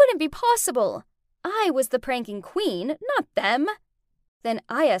 this couldn't be possible. I was the pranking queen, not them. Then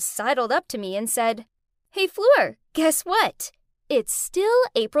Aya sidled up to me and said, Hey Fleur, guess what? It's still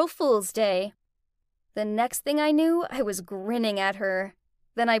April Fool's Day. The next thing I knew, I was grinning at her.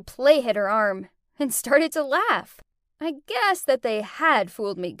 Then I play hit her arm and started to laugh. I guess that they had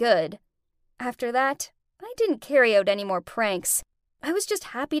fooled me good. After that, I didn't carry out any more pranks. I was just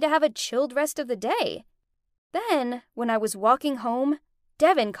happy to have a chilled rest of the day. Then, when I was walking home,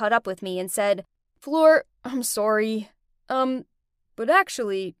 Devin caught up with me and said, Fleur, I'm sorry. But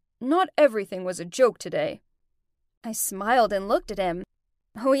actually, not everything was a joke today. I smiled and looked at him.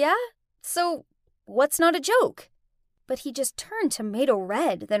 Oh yeah? So, what's not a joke? But he just turned tomato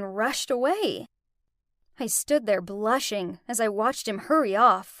red, then rushed away. I stood there blushing as I watched him hurry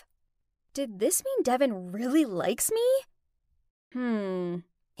off. Did this mean Devin really likes me?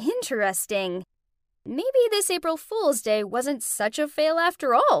 Interesting. Maybe this April Fool's Day wasn't such a fail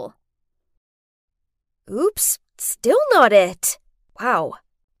after all. Oops, still not it. Wow,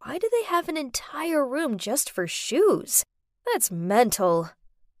 why do they have an entire room just for shoes? That's mental.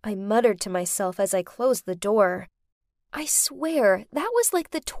 I muttered to myself as I closed the door. I swear, that was like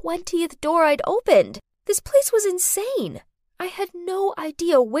the 20th door I'd opened. This place was insane. I had no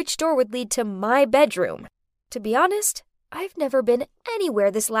idea which door would lead to my bedroom. To be honest, I've never been anywhere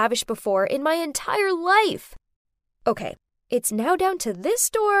this lavish before in my entire life. Okay, it's now down to this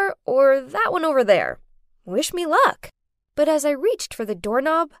door or that one over there. Wish me luck. But as I reached for the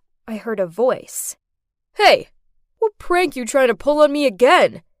doorknob, I heard a voice. Hey, what prank you trying to pull on me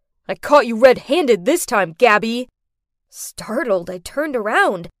again? I caught you red-handed this time, Gabby. Startled, I turned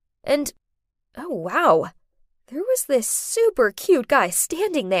around, and oh wow, there was this super cute guy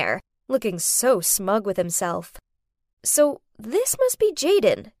standing there, looking so smug with himself. So this must be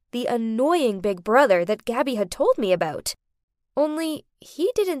Jaden, the annoying big brother that Gabby had told me about. Only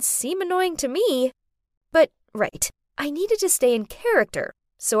he didn't seem annoying to me. But, right, I needed to stay in character,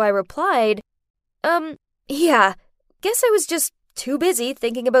 so I replied, yeah, guess I was just too busy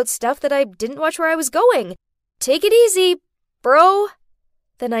thinking about stuff that I didn't watch where I was going. Take it easy, bro.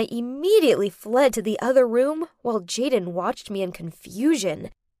 Then I immediately fled to the other room while Jaden watched me in confusion.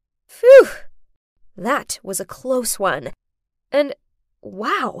 Phew, that was a close one. And,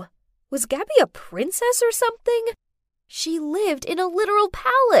 wow, was Gabby a princess or something? She lived in a literal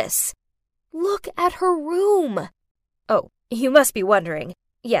palace. Look at her room. Oh, you must be wondering.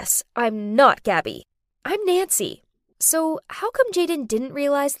 Yes, I'm not Gabby. I'm Nancy. So how come Jaden didn't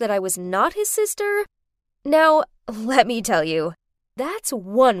realize that I was not his sister? Now, let me tell you, that's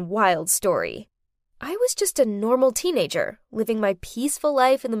one wild story. I was just a normal teenager, living my peaceful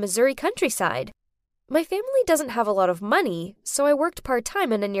life in the Missouri countryside. My family doesn't have a lot of money, so I worked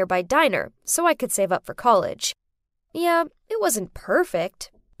part-time in a nearby diner so I could save up for college. Yeah, it wasn't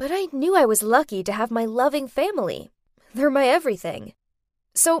perfect, but I knew I was lucky to have my loving family. They're my everything.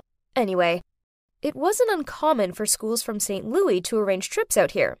 So, anyway, it wasn't uncommon for schools from St. Louis to arrange trips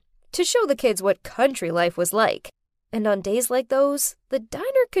out here to show the kids what country life was like. And on days like those, the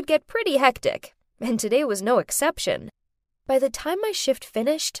diner could get pretty hectic, and today was no exception. By the time my shift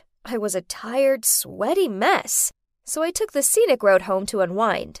finished, I was a tired, sweaty mess, so I took the scenic route home to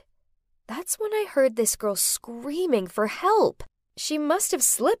unwind. That's when I heard this girl screaming for help. She must have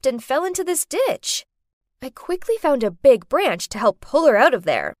slipped and fell into this ditch. I quickly found a big branch to help pull her out of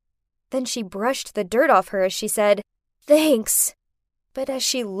there. Then she brushed the dirt off her as she said, "Thanks." But as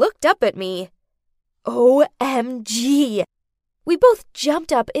she looked up at me, OMG! We both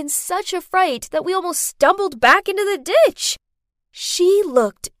jumped up in such a fright that we almost stumbled back into the ditch. She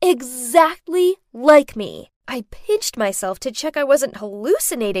looked exactly like me. I pinched myself to check I wasn't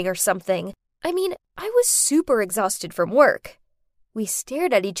hallucinating or something. I mean, I was super exhausted from work. We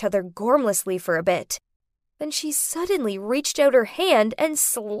stared at each other gormlessly for a bit. Then she suddenly reached out her hand and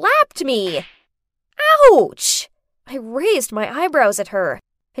slapped me. Ouch! I raised my eyebrows at her,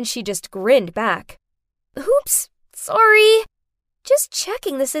 and she just grinned back. Oops, sorry. Just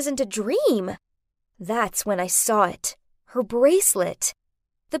checking this isn't a dream. That's when I saw it. Her bracelet.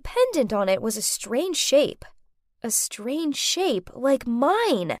 The pendant on it was a strange shape. A strange shape like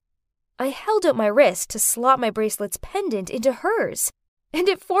mine. I held out my wrist to slot my bracelet's pendant into hers, and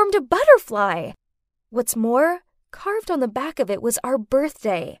it formed a butterfly. What's more, carved on the back of it was our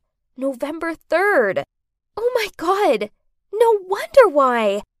birthday, November 3rd. Oh my God! No wonder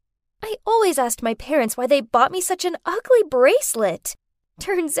why! I always asked my parents why they bought me such an ugly bracelet.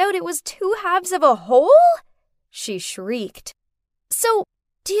 Turns out it was 2 halves of a whole? She shrieked. So,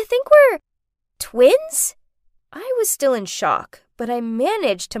 do you think we're twins? I was still in shock, but I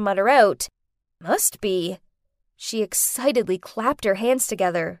managed to mutter out, "Must be." She excitedly clapped her hands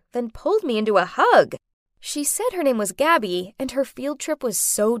together, then pulled me into a hug. She said her name was Gabby, and her field trip was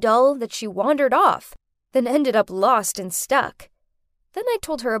so dull that she wandered off, then ended up lost and stuck. Then I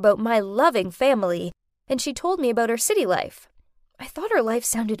told her about my loving family, and she told me about her city life. I thought her life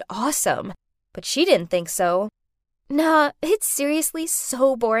sounded awesome, but she didn't think so. Nah, it's seriously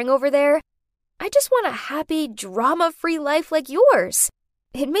so boring over there. I just want a happy, drama-free life like yours.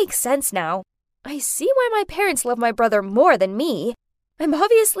 It makes sense now. I see why my parents love my brother more than me. I'm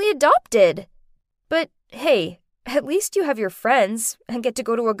obviously adopted. But hey, at least you have your friends and get to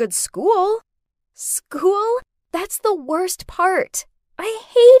go to a good school. School? That's the worst part. I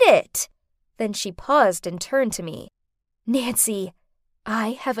hate it. Then she paused and turned to me. Nancy, I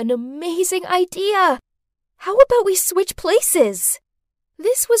have an amazing idea. How about we switch places?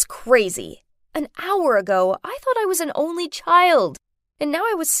 This was crazy. An hour ago, I thought I was an only child, and now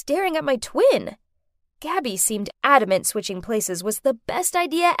I was staring at my twin. Gabby seemed adamant switching places was the best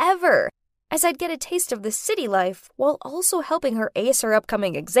idea ever, as I'd get a taste of the city life while also helping her ace her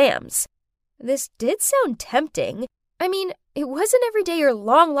upcoming exams. This did sound tempting. I mean, it wasn't every day your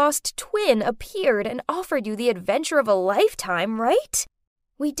long-lost twin appeared and offered you the adventure of a lifetime, right?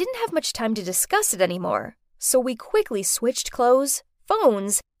 We didn't have much time to discuss it anymore, so we quickly switched clothes,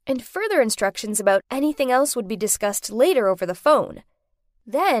 phones, and further instructions about anything else would be discussed later over the phone.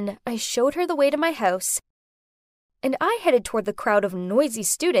 Then I showed her the way to my house, and I headed toward the crowd of noisy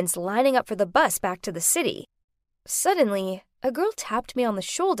students lining up for the bus back to the city. Suddenly, a girl tapped me on the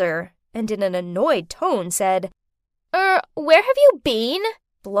shoulder and in an annoyed tone said, Where have you been?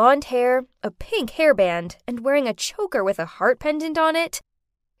 Blonde hair, a pink hairband, and wearing a choker with a heart pendant on it.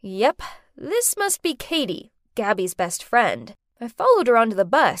 Yep, this must be Katie, Gabby's best friend. I followed her onto the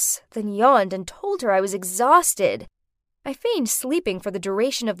bus, then yawned and told her I was exhausted. I feigned sleeping for the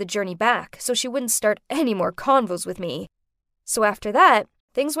duration of the journey back so she wouldn't start any more convos with me. So after that,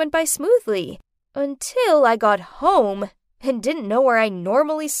 things went by smoothly, until I got home and didn't know where I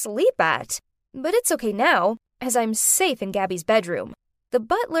normally sleep at. But it's okay now, as I'm safe in Gabby's bedroom. The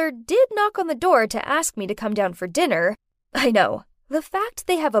butler did knock on the door to ask me to come down for dinner. I know, the fact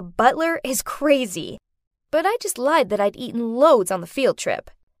they have a butler is crazy. But I just lied that I'd eaten loads on the field trip.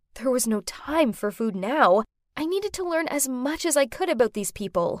 There was no time for food now. I needed to learn as much as I could about these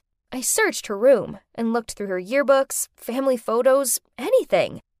people. I searched her room and looked through her yearbooks, family photos,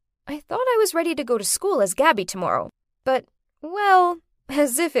 anything. I thought I was ready to go to school as Gabby tomorrow. But, well,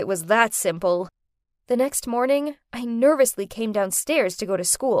 as if it was that simple. The next morning, I nervously came downstairs to go to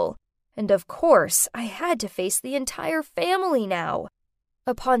school. And of course, I had to face the entire family now.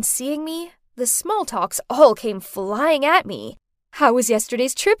 Upon seeing me, the small talks all came flying at me. How was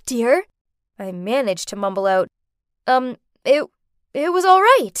yesterday's trip, dear? I managed to mumble out, it was all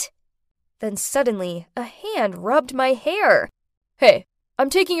right. Then suddenly, a hand rubbed my hair. Hey, I'm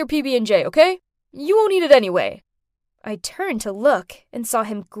taking your PB&J, okay? You won't eat it anyway. I turned to look and saw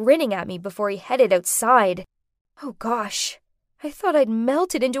him grinning at me before he headed outside. Oh gosh, I thought I'd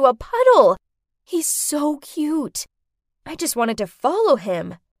melted into a puddle. He's so cute. I just wanted to follow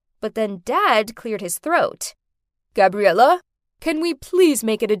him. But then Dad cleared his throat. Gabriella, can we please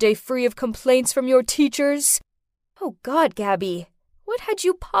make it a day free of complaints from your teachers? Oh God, Gabby, what had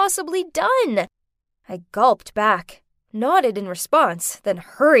you possibly done? I gulped back, nodded in response, then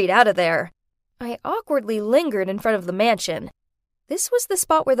hurried out of there. I awkwardly lingered in front of the mansion. This was the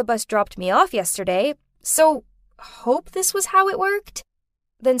spot where the bus dropped me off yesterday, so hope this was how it worked.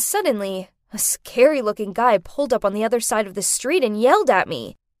 Then suddenly, a scary-looking guy pulled up on the other side of the street and yelled at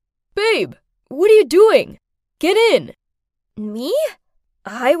me. Babe, what are you doing? Get in! Me?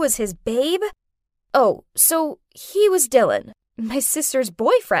 I was his babe? Oh, so he was Dylan, my sister's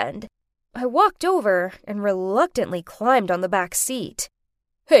boyfriend. I walked over and reluctantly climbed on the back seat.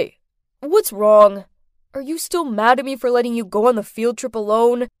 Hey, what's wrong? Are you still mad at me for letting you go on the field trip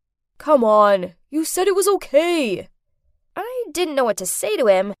alone? Come on, you said it was okay. I didn't know what to say to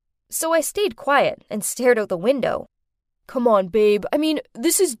him, so I stayed quiet and stared out the window. Come on, babe. I mean,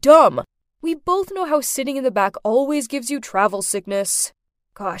 this is dumb. We both know how sitting in the back always gives you travel sickness.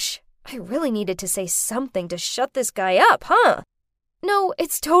 Gosh, I really needed to say something to shut this guy up, huh? No,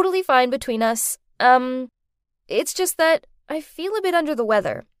 it's totally fine between us. It's just that I feel a bit under the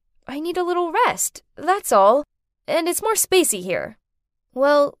weather. I need a little rest, that's all. And it's more spacey here.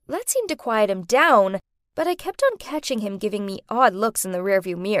 Well, that seemed to quiet him down, but I kept on catching him giving me odd looks in the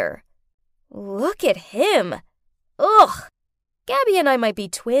rearview mirror. Look at him! Ugh! Gabby and I might be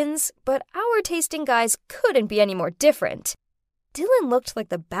twins, but our taste in guys couldn't be any more different. Dylan looked like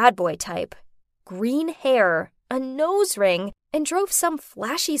the bad boy type. Green hair, a nose ring, and drove some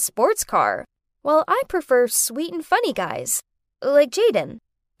flashy sports car, while I prefer sweet and funny guys, like Jaden.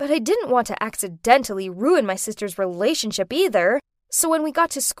 But I didn't want to accidentally ruin my sister's relationship either, so when we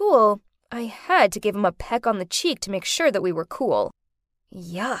got to school, I had to give him a peck on the cheek to make sure that we were cool.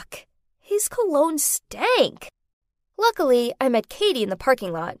 Yuck. His cologne stank. Luckily, I met Katie in the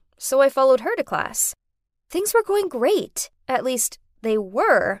parking lot, so I followed her to class. Things were going great. At least, they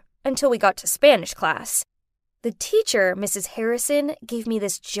were, until we got to Spanish class. The teacher, Mrs. Harrison, gave me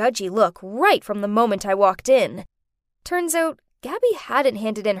this judgy look right from the moment I walked in. Turns out, Gabby hadn't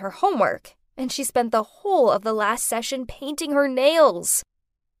handed in her homework, and she spent the whole of the last session painting her nails.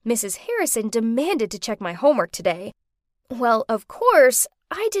 Mrs. Harrison demanded to check my homework today. Well, of course,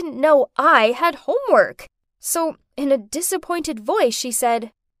 I didn't know I had homework. So, in a disappointed voice, she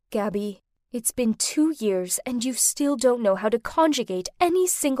said, "Gabby, it's been 2 years and you still don't know how to conjugate any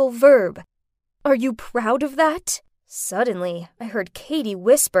single verb. Are you proud of that?" Suddenly, I heard Katie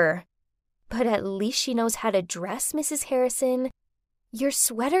whisper, "But at least she knows how to dress, Mrs. Harrison. Your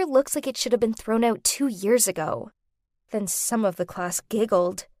sweater looks like it should have been thrown out 2 years ago." Then some of the class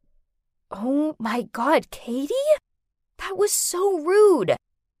giggled. Oh my God, Katie? That was so rude.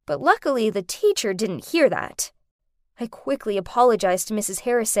 But luckily, the teacher didn't hear that. I quickly apologized to Mrs.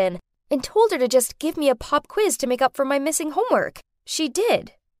 Harrison and told her to just give me a pop quiz to make up for my missing homework. She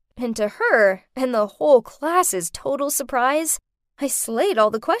did. And to her, and the whole class's total surprise, I slayed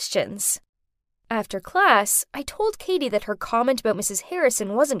all the questions. After class, I told Katie that her comment about Mrs.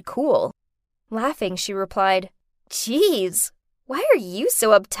 Harrison wasn't cool. Laughing, she replied, "Geez, why are you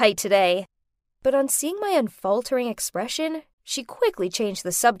so uptight today?" But on seeing my unfaltering expression, she quickly changed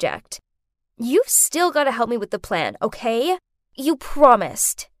the subject. "You've still got to help me with the plan, okay? You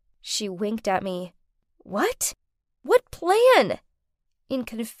promised." She winked at me. "What? What plan?" In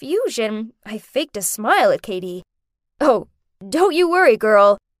confusion, I faked a smile at Katie. "Oh, don't you worry,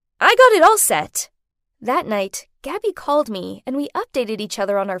 girl. I got it all set." That night, Gabby called me and we updated each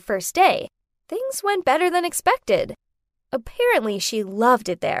other on our first day. Things went better than expected. Apparently, she loved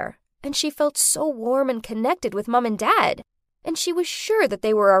it there, and she felt so warm and connected with Mom and Dad, and she was sure that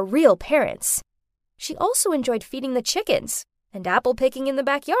they were our real parents. She also enjoyed feeding the chickens and apple picking in the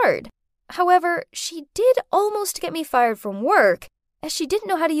backyard. However, she did almost get me fired from work, as she didn't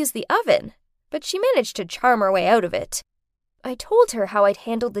know how to use the oven, but she managed to charm her way out of it. I told her how I'd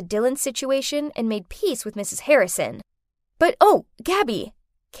handled the Dylan situation and made peace with Mrs. Harrison. But oh, Gabby,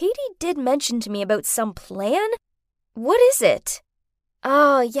 Katie did mention to me about some plan? What is it?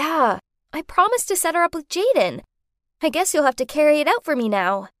 Oh, yeah, I promised to set her up with Jaden. I guess you'll have to carry it out for me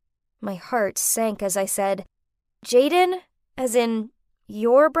now. My heart sank as I said, "Jaden? As in,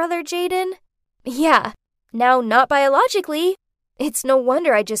 your brother Jaden?" "Yeah, now not biologically. It's no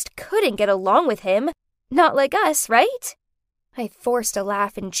wonder I just couldn't get along with him. Not like us, right?" I forced a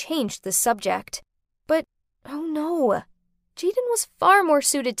laugh and changed the subject. But, oh no, Jaden was far more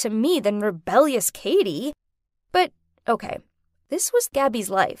suited to me than rebellious Katie. But, okay, this was Gabby's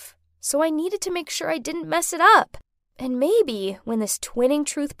life, so I needed to make sure I didn't mess it up. And maybe, when this twinning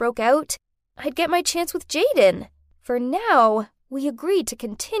truth broke out, I'd get my chance with Jaden. For now, we agreed to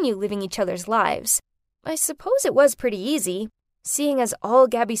continue living each other's lives. I suppose it was pretty easy, seeing as all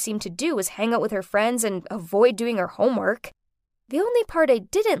Gabby seemed to do was hang out with her friends and avoid doing her homework. The only part I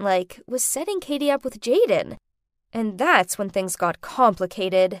didn't like was setting Katie up with Jaden. And that's when things got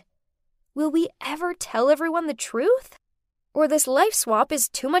complicated. Will we ever tell everyone the truth? Or this life swap is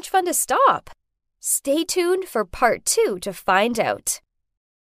too much fun to stop? Stay tuned for part 2 to find out.